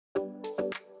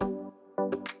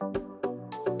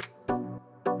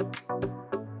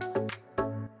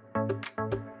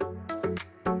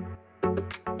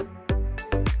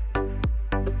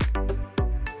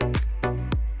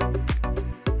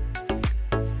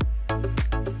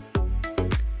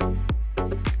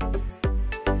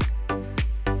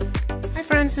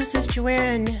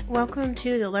Joanne. Welcome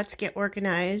to the Let's Get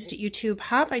Organized YouTube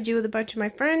hop I do with a bunch of my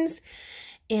friends.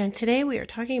 And today we are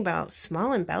talking about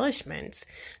small embellishments.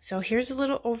 So here's a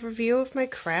little overview of my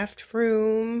craft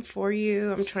room for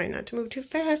you. I'm trying not to move too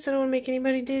fast. I don't want to make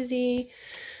anybody dizzy.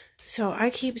 So I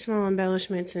keep small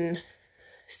embellishments in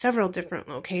several different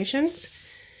locations.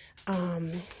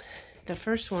 The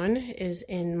first one is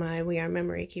in my We Are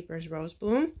Memory Keepers Rose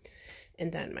Bloom.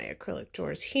 And then my acrylic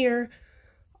drawers here.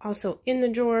 Also in the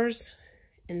drawers,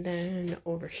 and then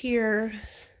over here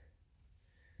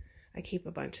I keep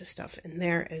a bunch of stuff in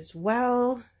there as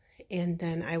well. And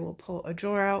then I will pull a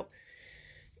drawer out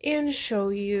and show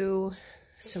you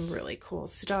some really cool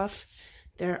stuff.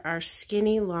 There are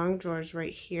skinny long drawers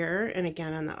right here and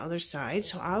again on the other side,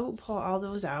 so I will pull all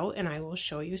those out and I will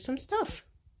show you some stuff.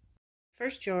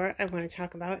 First drawer I want to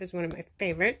talk about is one of my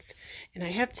favorites, and I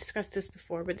have discussed this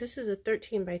before, but this is a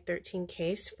 13 by 13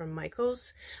 case from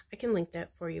Michaels. I can link that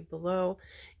for you below,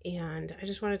 and I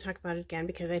just want to talk about it again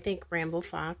because I think Ramble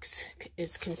Fox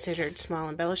is considered small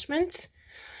embellishments.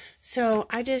 So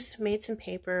I just made some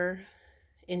paper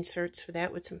inserts for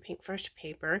that with some pink fresh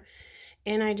paper,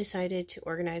 and I decided to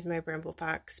organize my Ramble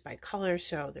Fox by color.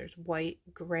 So there's white,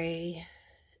 gray,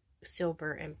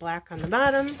 silver, and black on the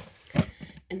bottom.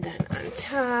 And then on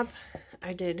top,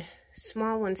 I did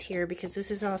small ones here because this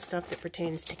is all stuff that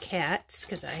pertains to cats,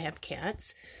 because I have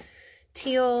cats.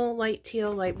 Teal,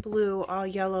 light blue, all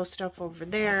yellow stuff over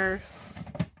there.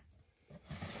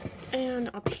 And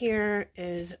up here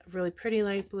is really pretty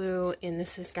light blue, and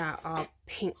this has got all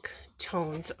pink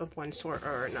tones of one sort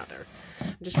or another.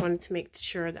 I just wanted to make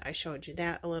sure that I showed you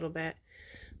that a little bit.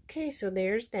 Okay, so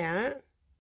there's that.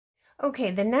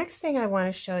 Okay, the next thing I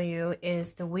want to show you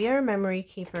is the We Are Memory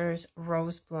Keepers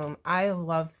Rose Bloom. I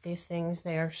love these things.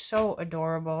 They are so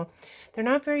adorable. They're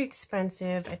not very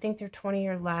expensive. I think they're 20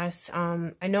 or less.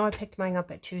 I know I picked mine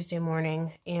up at Tuesday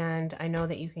morning, and I know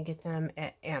that you can get them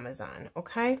at Amazon,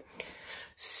 okay?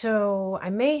 So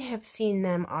I may have seen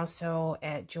them also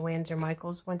at Joanne's or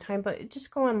Michael's one time, but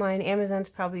just go online. Amazon's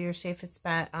probably your safest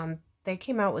bet. They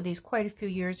came out with these quite a few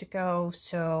years ago,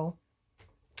 so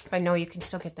I know you can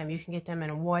still get them. You can get them in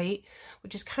a white,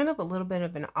 which is kind of a little bit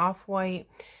of an off-white,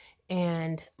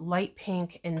 and light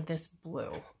pink and this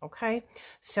blue, okay?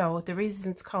 So the reason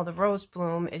it's called a rose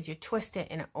bloom is you twist it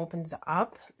and it opens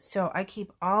up. So I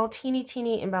keep all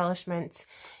teeny embellishments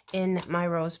in my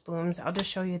rose blooms. I'll just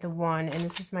show you the one, and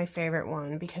this is my favorite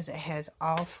one because it has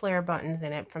all flare buttons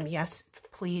in it from Yes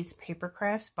Please Paper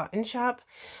Crafts Button Shop,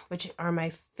 which are my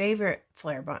favorite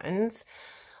flare buttons.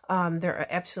 They're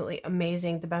absolutely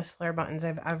amazing. The best flare buttons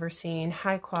I've ever seen.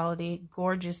 High quality,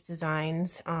 gorgeous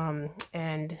designs.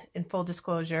 And in full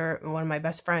disclosure, one of my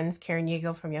best friends, Karen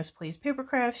Yeagle from Yes Please Paper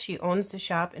Crafts, she owns the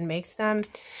shop and makes them.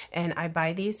 And I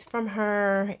buy these from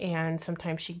her, and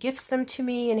sometimes she gifts them to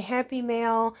me in Happy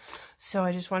Mail. So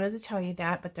I just wanted to tell you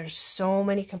that. But there's so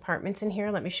many compartments in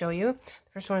here. Let me show you.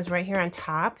 The first one is right here on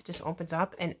top. It just opens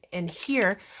up. And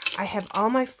here I have all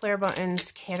my flare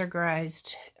buttons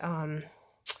categorized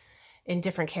in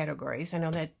different categories. I know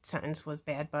that sentence was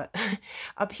bad, but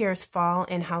up here is fall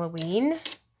and Halloween.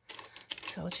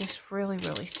 So it's just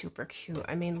really super cute.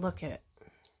 I mean, look at it.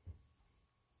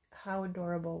 How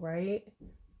adorable, right?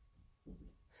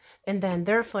 And then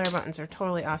their flare buttons are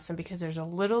totally awesome because there's a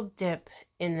little dip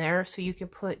in there, so you can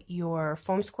put your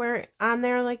foam square on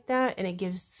there like that, and it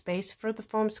gives space for the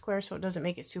foam square so it doesn't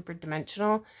make it super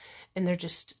dimensional. And they're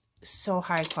just so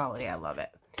high quality. I love it.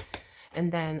 And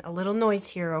then a little noise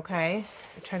here, okay?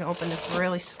 I'm trying to open this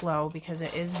really slow because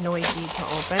it is noisy to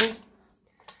open.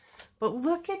 But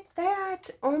look at that.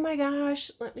 Oh my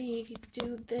gosh. Let me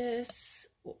do this.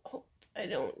 Hope I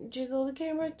don't jiggle the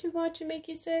camera too much and make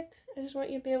you sick. I just want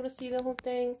you to be able to see the whole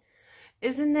thing.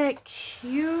 Isn't that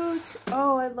cute?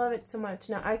 Oh, I love it so much.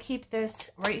 Now, I keep this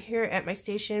right here at my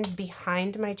station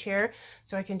behind my chair,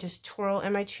 so I can just twirl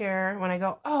in my chair when I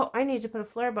go, oh, I need to put a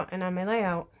flare button on my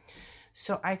layout.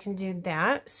 So I can do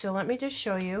that. So let me just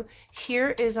show you. Here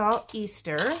is all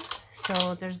Easter.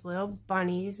 So there's little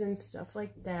bunnies and stuff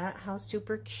like that. How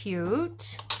super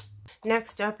cute.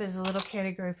 Next up is a little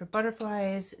category for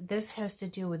butterflies. This has to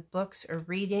do with books or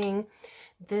reading.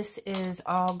 This is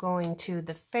all going to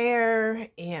the fair,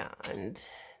 and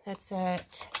that's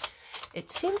it.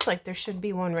 It seems like there should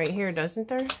be one right here, doesn't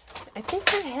there? I think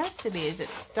there has to be. Is it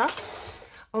stuck?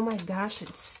 Oh my gosh,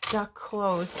 it's stuck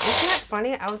closed. Isn't that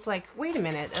funny? I was like, wait a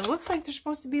minute. It looks like there's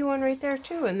supposed to be one right there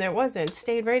too, and there wasn't. It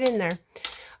stayed right in there.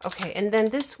 Okay, and then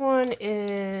this one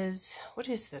is, what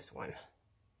is this one?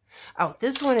 Oh,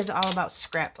 this one is all about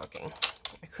scrapbooking.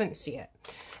 I couldn't see it.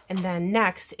 And then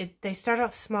next, they start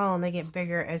out small and they get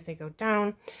bigger as they go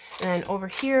down. And then over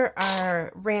here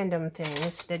are random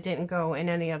things that didn't go in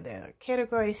any of the other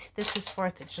categories. This is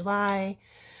 4th of July.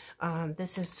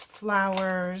 This is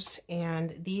flowers,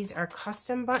 and these are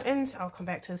custom buttons. I'll come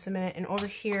back to this in a minute. And over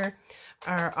here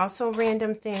are also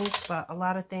random things, but a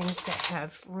lot of things that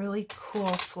have really cool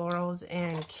florals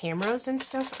and cameras and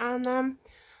stuff on them.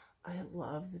 I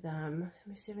love them. Let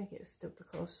me see if I can get super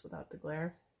close without the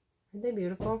glare. Aren't they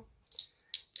beautiful?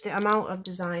 The amount of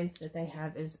designs that they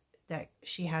have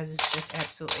she has is just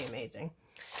absolutely amazing.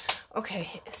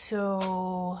 Okay,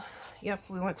 so, yep,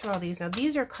 we went through all these. Now,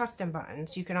 these are custom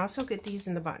buttons. You can also get these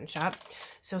in the button shop.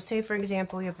 So, say, for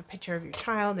example, you have a picture of your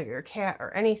child or your cat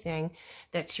or anything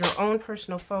that's your own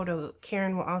personal photo.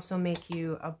 Karen will also make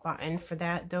you a button for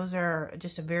that. Those are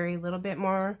just a very little bit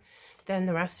more than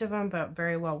the rest of them, but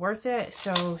very well worth it.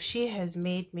 So, she has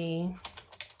made me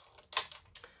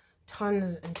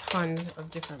tons and tons of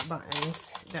different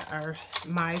buttons that are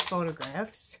my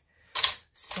photographs.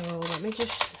 So, let me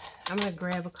just... I'm going to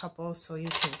grab a couple so you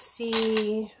can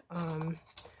see. Oh,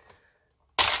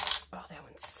 that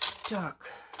one's stuck.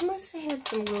 I must have had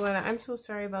some glue on it. I'm so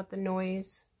sorry about the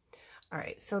noise.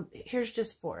 Alright, so here's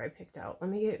just 4 I picked out. Let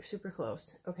me get super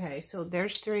close. Okay, so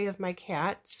there's 3 of my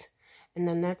cats. And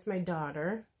then that's my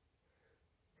daughter.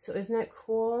 So isn't that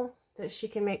cool that she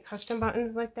can make custom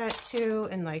buttons like that too?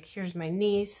 And like, here's my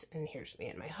niece. And here's me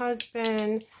and my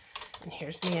husband. And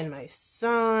here's me and my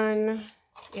son.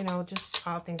 You know, just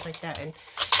all things like that. And,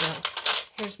 you know,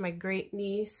 here's my great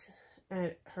niece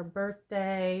at her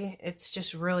birthday. It's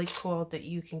just really cool that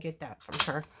you can get that from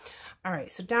her. All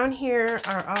right, so down here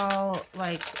are all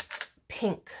like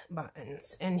pink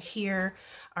buttons, and here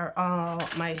are all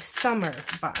my summer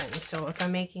buttons. So if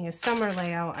I'm making a summer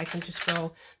layout, I can just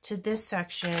go to this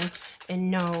section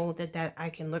and know that I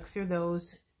can look through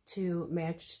those to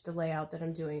match the layout that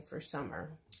I'm doing for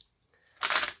summer.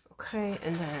 Okay,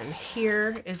 and then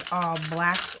here is all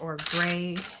black or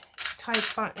gray type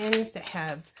buttons that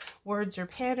have words or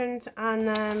patterns on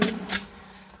them.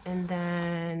 And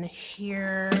then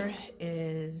here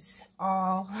is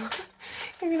all,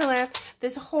 you're gonna laugh,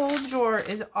 this whole drawer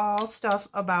is all stuff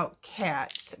about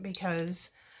cats, because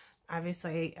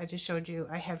obviously I just showed you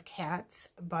I have cats,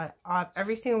 but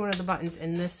every single one of the buttons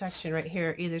in this section right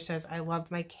here either says I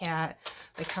love my cat,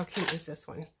 like how cute is this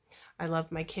one? I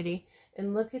love my kitty.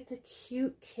 And look at the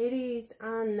cute kitties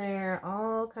on there.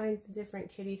 All kinds of different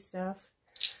kitty stuff.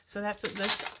 So that's what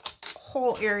this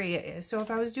whole area is. So if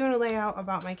I was doing a layout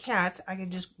about my cats, I could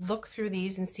just look through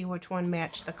these and see which one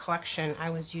matched the collection I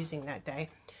was using that day.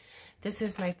 This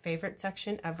is my favorite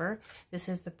section ever. This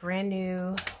is the brand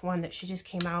new one that she just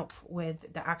came out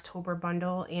with, the October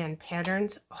bundle and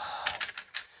patterns. Oh,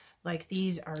 like,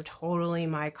 these are totally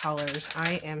my colors.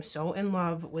 I am so in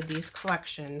love with these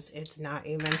collections. It's not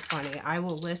even funny. I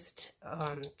will list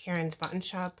Karen's button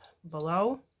shop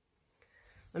below.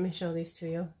 Let me show these to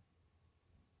you.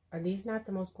 Are these not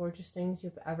the most gorgeous things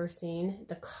you've ever seen?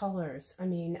 The colors. I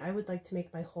mean, I would like to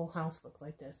make my whole house look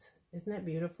like this. Isn't that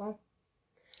beautiful?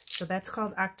 So that's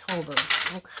called October.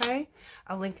 Okay.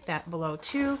 I'll link that below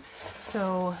too.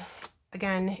 So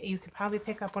again, you could probably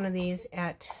pick up one of these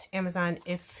at Amazon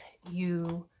if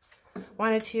you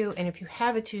wanted to, and if you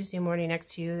have a Tuesday morning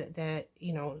next to you that,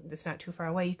 you know, that's not too far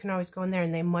away, you can always go in there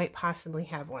and they might possibly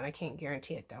have one. I can't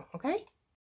guarantee it though.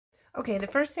 Okay, the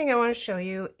first thing I want to show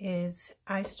you is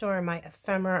I store my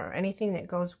ephemera or anything that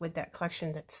goes with that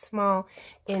collection that's small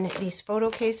in these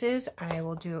photo cases. I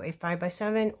will do a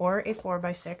 5x7 or a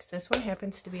 4x6. This one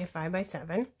happens to be a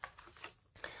 5x7.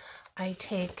 I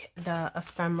take the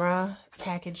ephemera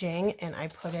packaging and I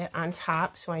put it on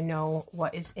top so I know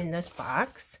what is in this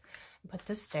box. Put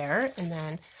this there, and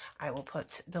then I will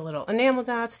put the little enamel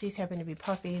dots. These happen to be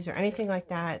puppies or anything like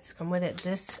that. It's come with it.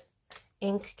 This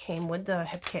ink came with the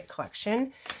Hip Kit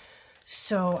collection,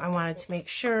 so I wanted to make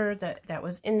sure that that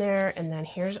was in there. And then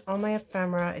here's all my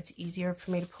ephemera. It's easier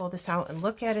for me to pull this out and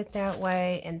look at it that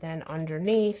way. And then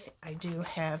underneath I do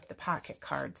have the pocket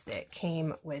cards that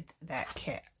came with that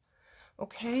kit.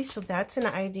 Okay, so that's an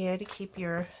idea to keep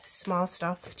your small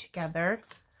stuff together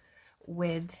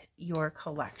with your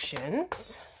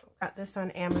collections. Got this on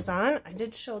Amazon. I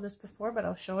did show this before, but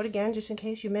I'll show it again just in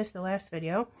case you missed the last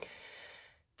video.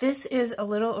 This is a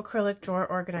little acrylic drawer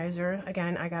organizer.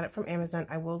 Again, I got it from Amazon.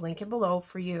 I will link it below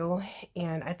for you.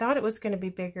 And I thought it was going to be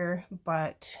bigger,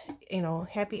 but, you know,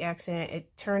 happy accident.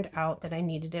 It turned out that I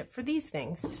needed it for these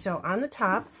things. So on the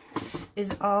top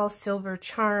is all silver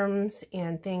charms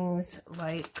and things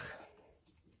like,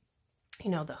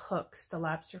 you know, the hooks, the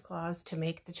lobster claws to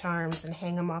make the charms and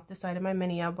hang them off the side of my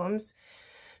mini albums.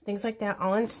 Things like that,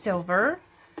 all in silver.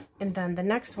 And then the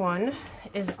next one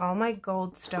is all my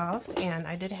gold stuff, and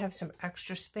I did have some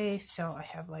extra space, so I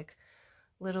have like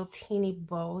little teeny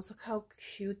bows. Look how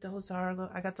cute those are.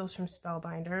 I got those from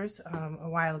Spellbinders a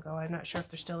while ago. I'm not sure if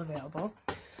they're still available.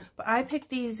 But I picked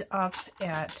these up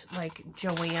at like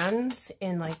Joanne's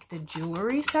in like the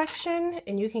jewelry section.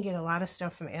 And you can get a lot of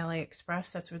stuff from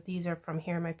AliExpress. That's what these are from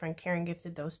here. My friend Karen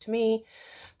gifted those to me.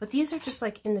 But these are just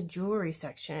like in the jewelry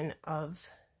section of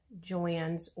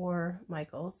Joanne's or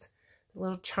Michael's. The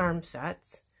little charm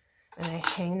sets. And I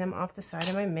hang them off the side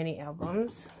of my mini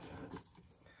albums.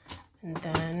 And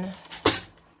then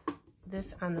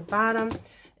this on the bottom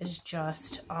is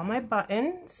just all my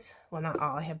buttons. Well, not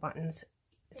all. I have buttons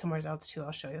somewhere else too.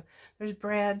 I'll show you. There's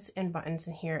brads and buttons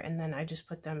in here. And then I just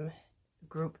put them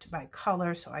grouped by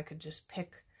color so I could just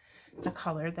pick the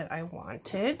color that I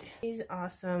wanted. These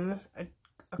awesome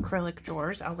acrylic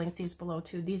drawers. I'll link these below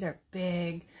too. These are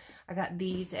big. I got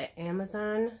these at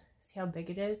Amazon. See how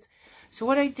big it is? So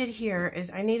what I did here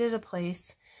is I needed a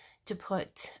place to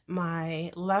put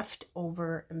my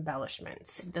leftover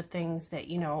embellishments, the things that,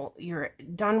 you know, you're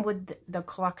done with the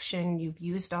collection, you've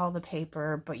used all the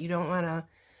paper, but you don't want to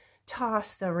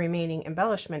toss the remaining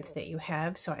embellishments that you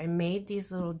have. So I made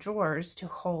these little drawers to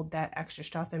hold that extra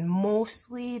stuff, and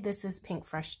mostly this is Pink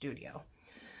Fresh Studio.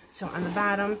 So on the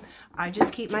bottom, I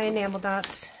just keep my enamel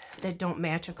dots that don't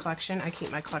match a collection. I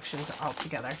keep my collections all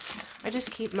together. I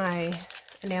just keep my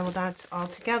enamel dots all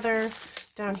together.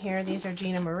 Down here, these are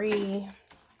Gina Marie.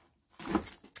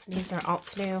 These are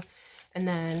Alt New. And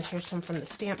then here's some from the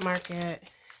Stamp Market.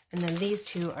 And then these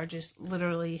two are just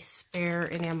literally spare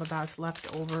enamel dots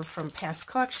left over from past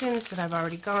collections that I've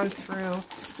already gone through.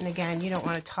 And again, you don't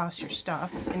want to toss your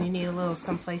stuff, and you need a little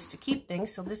someplace to keep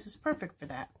things, so this is perfect for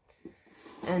that.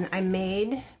 And I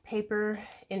made paper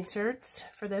inserts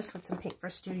for this with some Pink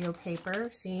Fresh Studio paper,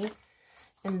 see?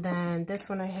 And then this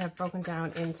one I have broken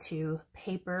down into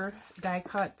paper die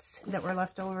cuts that were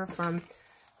left over from,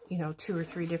 you know, 2 or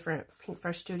 3 different Pink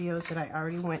Fresh Studios that I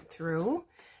already went through.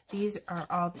 These are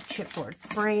all the chipboard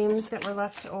frames that were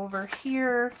left over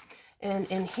here. And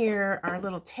in here are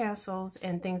little tassels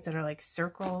and things that are like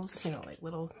circles, you know, like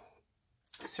little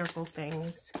circle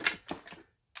things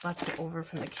left over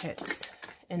from the kits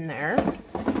in there.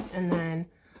 And then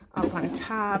up on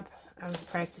top, I was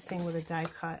practicing with a die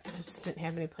cut. I just didn't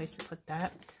have any place to put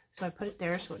that. So I put it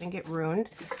there so it didn't get ruined.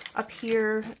 Up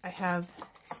here, I have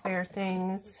spare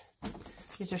things.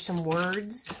 These are some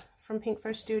words from Pink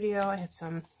Fresh Studio. I have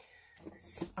some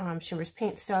Shimmer's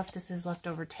paint stuff. This is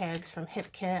leftover tags from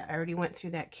Hip Kit. I already went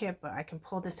through that kit, but I can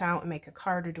pull this out and make a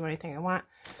card or do anything I want.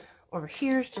 Over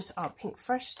here is just all Pink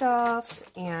Fresh stuff.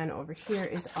 And over here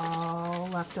is all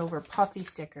leftover puffy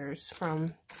stickers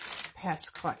from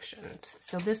past collections.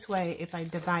 So this way, if I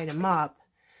divide them up,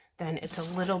 then it's a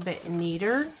little bit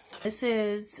neater. This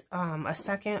is a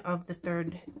second of the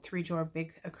 3-drawer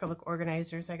big acrylic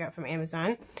organizers I got from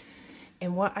Amazon.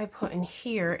 And what I put in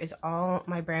here is all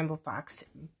my Bramble Fox,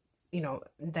 you know,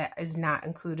 that is not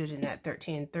included in that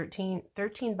 13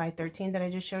 by 13 that I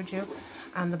just showed you.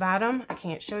 On the bottom, I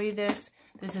can't show you this.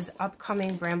 This is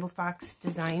upcoming Bramble Fox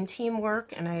design team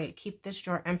work, and I keep this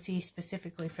drawer empty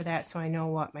specifically for that so I know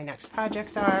what my next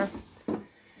projects are.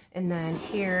 And then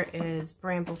here is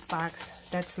Bramble Fox.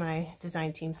 That's my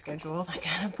design team schedule. I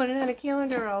gotta put it on a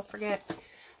calendar or I'll forget.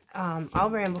 All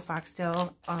Bramble Fox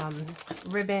still.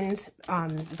 Ribbons,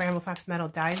 Bramble Fox metal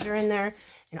dies are in there.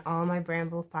 And all my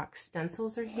Bramble Fox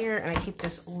stencils are here. And I keep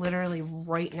this literally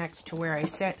right next to where I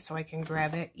sit so I can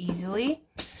grab it easily.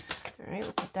 Alright,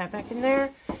 we'll put that back in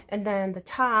there. And then the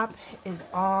top is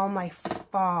all my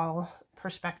fall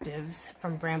perspectives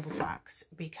from Bramble Fox,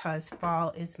 because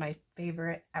fall is my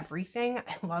favorite everything.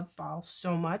 I love fall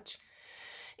so much.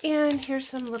 And here's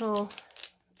some little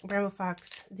Bramble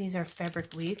Fox. These are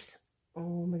fabric leaves.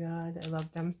 Oh my god, I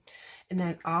love them. And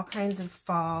then all kinds of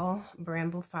fall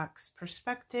Bramble Fox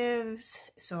perspectives.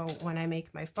 So when I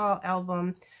make my fall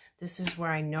album, this is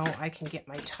where I know I can get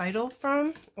my title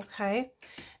from. Okay.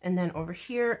 And then over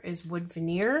here is wood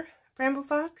veneer Bramble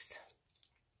Fox.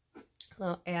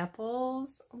 Little apples.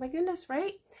 Oh my goodness,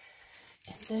 right?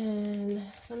 And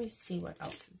then let me see what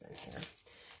else is in here.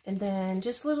 And then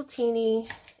just little teeny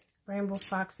Bramble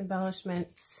Fox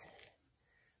embellishments,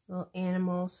 little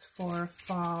animals for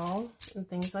fall and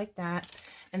things like that.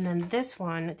 And then this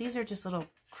one, these are just little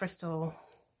crystal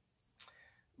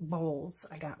bowls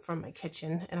I got from my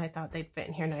kitchen, and I thought they'd fit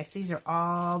in here nice. These are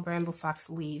all Bramble Fox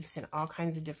leaves in all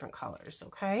kinds of different colors,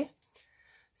 okay?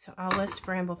 So I'll list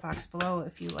Bramble Fox below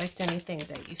if you liked anything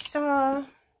that you saw.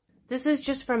 This is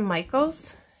just from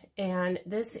Michael's, and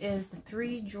this is the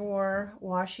 3-drawer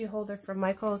washi holder from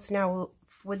Michael's. Now,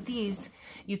 with these,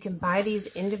 you can buy these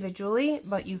individually,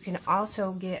 but you can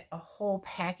also get a whole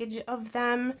package of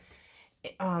them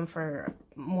for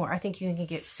more. I think you can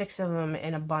get 6 of them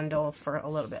in a bundle for a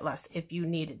little bit less if you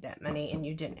needed that many and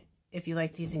you didn't. If you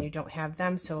like these and you don't have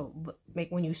them, so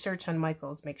when you search on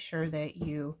Michaels, make sure that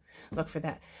you look for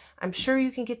that. I'm sure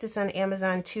you can get this on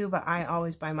Amazon too, but I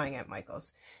always buy mine at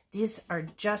Michaels. These are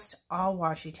just all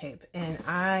washi tape, and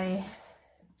I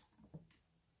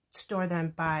store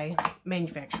them by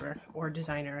manufacturer or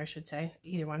designer, I should say,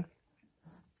 either one.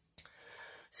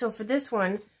 So for this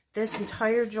one, this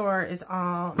entire drawer is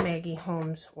all Maggie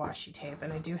Holmes washi tape,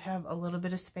 and I do have a little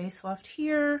bit of space left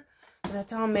here, but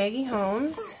that's all Maggie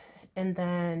Holmes. And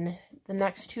then the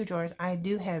next 2 drawers, I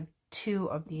do have 2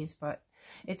 of these, but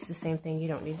it's the same thing. You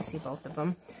don't need to see both of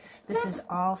them. This is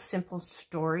all Simple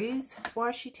Stories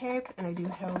washi tape, and I do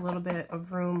have a little bit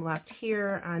of room left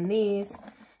here on these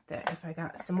that if I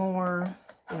got some more,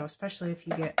 you know, especially if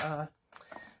you get a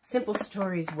Simple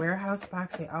Stories warehouse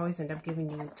box, they always end up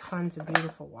giving you tons of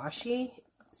beautiful washi.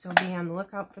 So be on the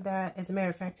lookout for that. As a matter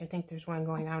of fact, I think there's one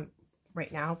going on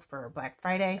right now for Black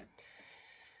Friday.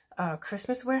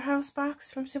 Christmas warehouse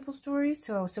box from Simple Stories.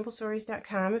 So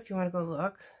simplestories.com if you want to go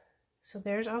look. So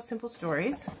there's all Simple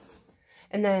Stories.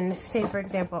 And then say, for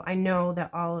example, I know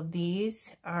that all of these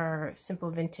are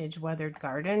Simple Vintage Weathered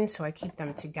Garden, so I keep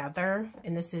them together.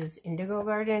 And this is Indigo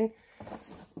Garden.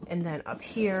 And then up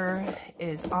here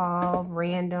is all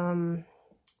random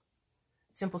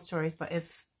Simple Stories. But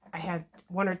if I have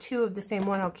 1 or 2 of the same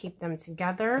one, I'll keep them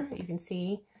together. You can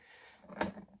see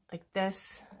like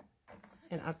this.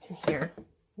 And up in here.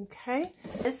 Okay,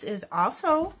 this is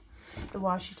also the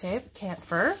washi tape, cat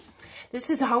fur. This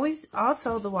is always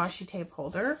also the washi tape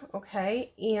holder.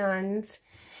 Okay, and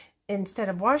instead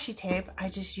of washi tape, I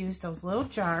just use those little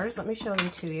jars. Let me show them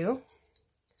to you.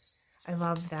 I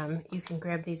love them. You can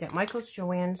grab these at Michael's,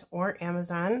 Joann's, or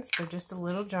Amazon's. They're just the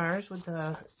little jars with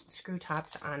the screw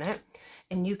tops on it,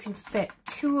 and you can fit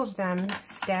 2 of them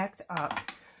stacked up.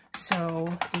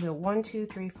 So you go 1, 2,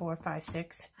 3, 4, 5,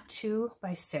 6. 2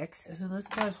 by 6, so this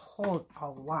does hold a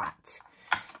lot.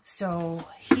 So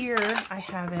here I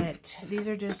have it. These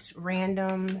are just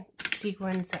random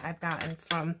sequins that I've gotten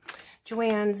from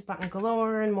Joanne's, Button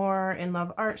Galore, and more in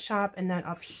Love Art Shop. And then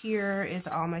up here is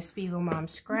all my Spiegel Mom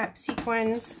scrap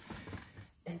sequins.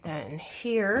 And then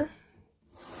here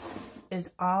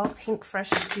is all Pink Fresh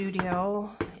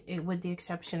Studio, with the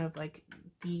exception of like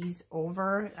these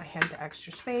over. I had the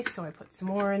extra space, so I put some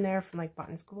more in there from like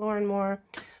Buttons Galore and more.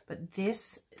 But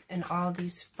this and all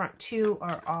these front 2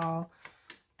 are all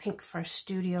Pink Fresh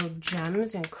Studio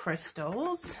gems and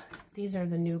crystals. These are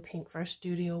the new Pink Fresh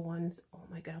Studio ones. Oh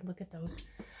my god, look at those.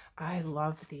 I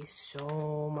love these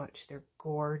so much. They're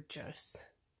gorgeous.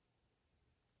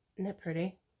 Isn't that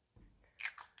pretty?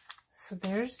 So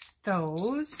there's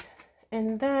those.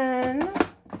 And then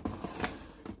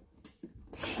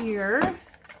here,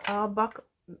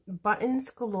 Buttons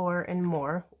Galore and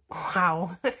more.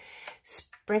 Wow.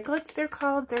 Sprinklets, they're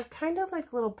called. They're kind of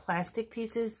like little plastic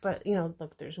pieces, but you know,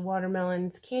 look, there's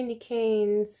watermelons, candy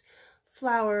canes,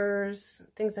 flowers,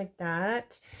 things like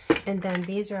that. And then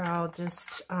these are all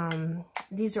just,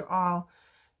 these are all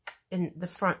in the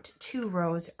front 2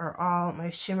 rows are all my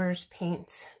Shimmers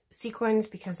Paints sequins,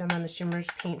 because I'm on the Shimmers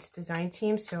Paints design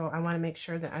team. So I want to make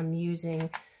sure that I'm using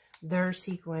their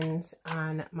sequins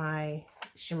on my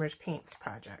Shimmers Paints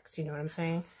projects. You know what I'm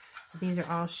saying? So these are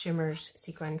all Shimmers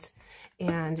sequins.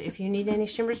 And if you need any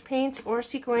Shimmers paints or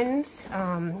sequins,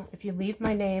 if you leave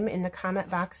my name in the comment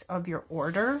box of your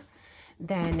order,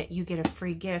 then you get a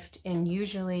free gift. And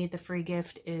usually the free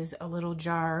gift is a little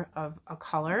jar of a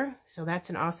color. So that's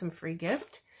an awesome free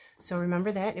gift. So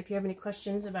remember that. If you have any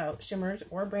questions about Shimmers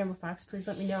or Bramble Fox, please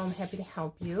let me know. I'm happy to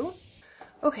help you.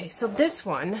 Okay, so this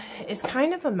one is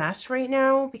kind of a mess right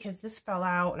now because this fell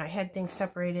out and I had things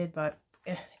separated, but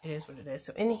it is what it is.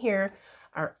 So in here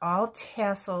are all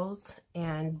tassels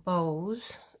and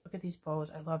bows. Look at these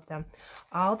bows. I love them.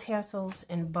 All tassels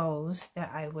and bows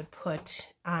that I would put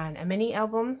on a mini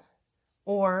album,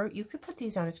 or you could put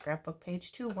these on a scrapbook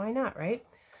page too. Why not, right?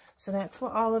 So that's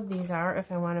what all of these are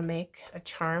if I want to make a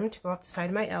charm to go up the side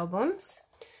of my albums.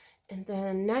 And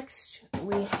then next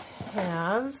we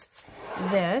have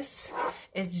this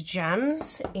is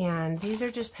gems, and these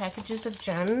are just packages of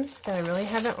gems that I really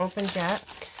haven't opened yet,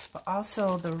 but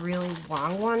also the really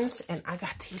long ones. And I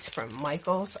got these from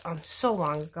Michael's so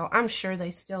long ago. I'm sure they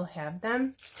still have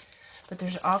them, but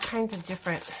there's all kinds of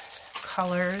different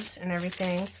colors and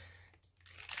everything.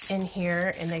 in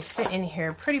here, and they fit in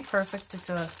here pretty perfect.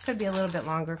 It's could be a little bit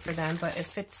longer for them, but it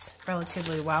fits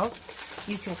relatively well.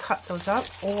 You can cut those up,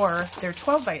 or they're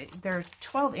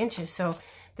 12 inches, so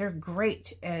they're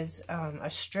great as a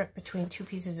strip between two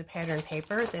pieces of pattern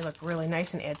paper. They look really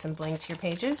nice and add some bling to your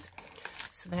pages.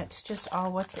 So that's just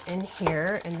all what's in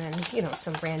here, and then, you know,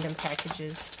 some random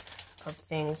packages of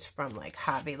things from like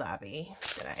Hobby Lobby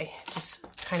that I just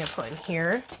kind of put in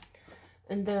here.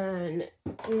 And then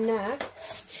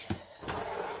next,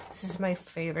 this is my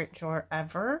favorite drawer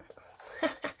ever.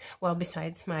 Well,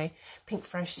 besides my Pink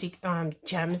Fresh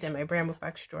gems and my Bramble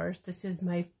Fox drawers, this is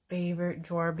my favorite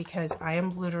drawer because I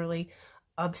am literally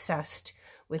obsessed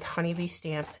with Honeybee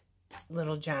Stamp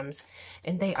little gems.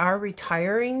 And they are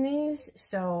retiring these,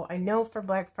 so I know for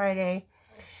Black Friday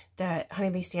that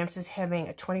Honeybee Stamps is having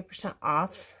a 20%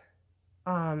 off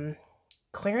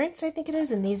clearance, I think it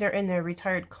is, and these are in the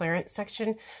retired clearance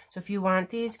section. So if you want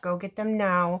these, go get them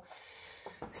now.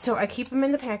 So I keep them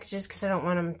in the packages because I don't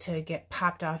want them to get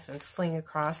popped off and fling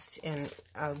across and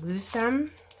lose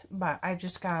them. But I've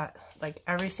just got like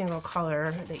every single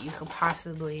color that you could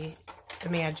possibly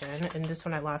imagine. And this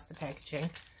one I lost the packaging.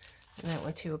 And that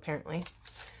one too, apparently.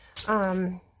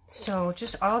 So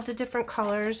just all the different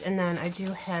colors. And then I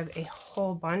do have a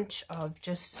whole bunch of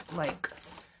just like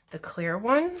the clear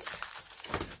ones.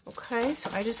 Okay, so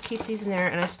I just keep these in there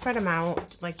and I spread them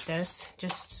out like this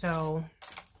just so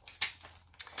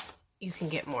you can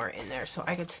get more in there. So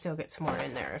I could still get some more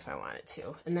in there if I wanted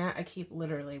to. And that I keep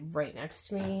literally right next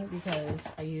to me because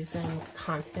I use them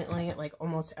constantly at like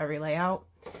almost every layout.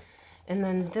 And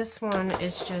then this one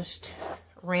is just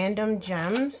random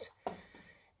gems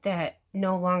that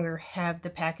no longer have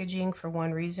the packaging for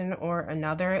one reason or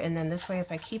another. And then this way,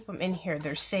 if I keep them in here,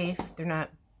 they're safe. They're not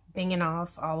banging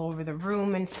off all over the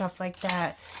room and stuff like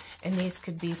that. And these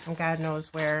could be from God knows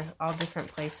where, all different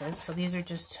places. So these are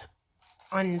just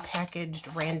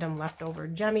unpackaged random leftover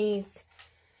jemmies.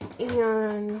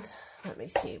 And let me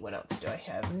see, what else do I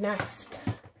have next?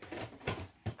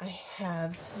 I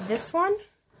have this one,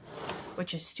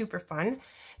 which is super fun.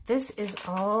 This is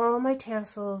all my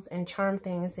tassels and charm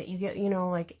things that you get, you know,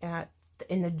 like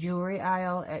in the jewelry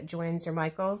aisle at Joanne's or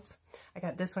Michael's. I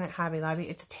got this one at Hobby Lobby.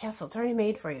 It's a tassel. It's already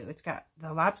made for you. It's got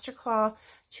the lobster claw,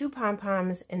 2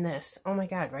 pom-poms, and this. Oh my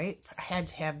God, right? I had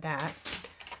to have that.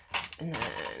 And then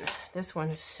this one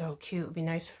is so cute. It would be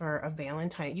nice for a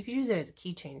Valentine. You could use it as a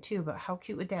keychain too, but how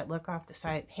cute would that look off the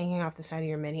side, hanging off the side of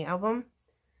your mini album?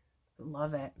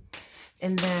 Love it.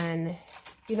 And then,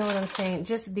 you know what I'm saying?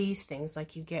 Just these things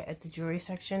like you get at the jewelry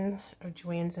section of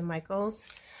Joanne's and Michael's.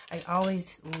 I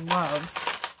always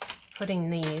love putting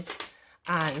these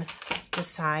on the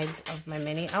sides of my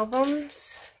mini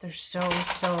albums. They're so,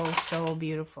 so, so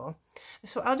beautiful.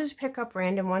 So I'll just pick up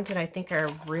random ones that I think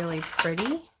are really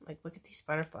pretty. Like, look at these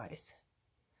butterflies.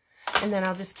 And then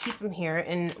I'll just keep them here.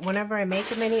 And whenever I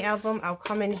make a mini album, I'll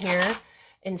come in here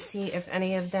and see if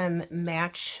any of them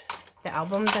match the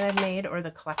album that I've made or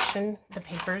the collection, the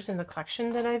papers in the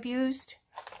collection that I've used.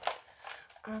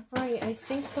 All right, I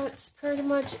think that's pretty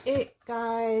much it,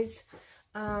 guys.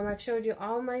 I've showed you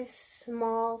all my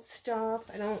small stuff.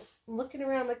 Looking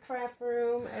around the craft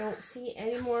room, I don't see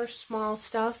any more small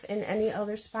stuff in any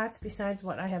other spots besides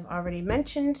what I have already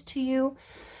mentioned to you.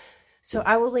 So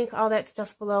I will link all that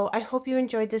stuff below. I hope you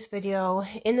enjoyed this video.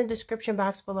 In the description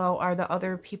box below are the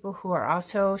other people who are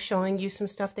also showing you some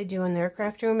stuff they do in their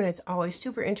craft room, and it's always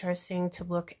super interesting to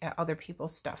look at other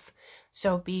people's stuff.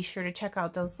 So be sure to check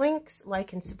out those links,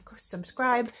 like and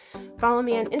subscribe. Follow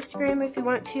me on Instagram if you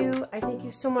want to. I thank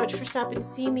you so much for stopping to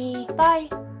see me. Bye!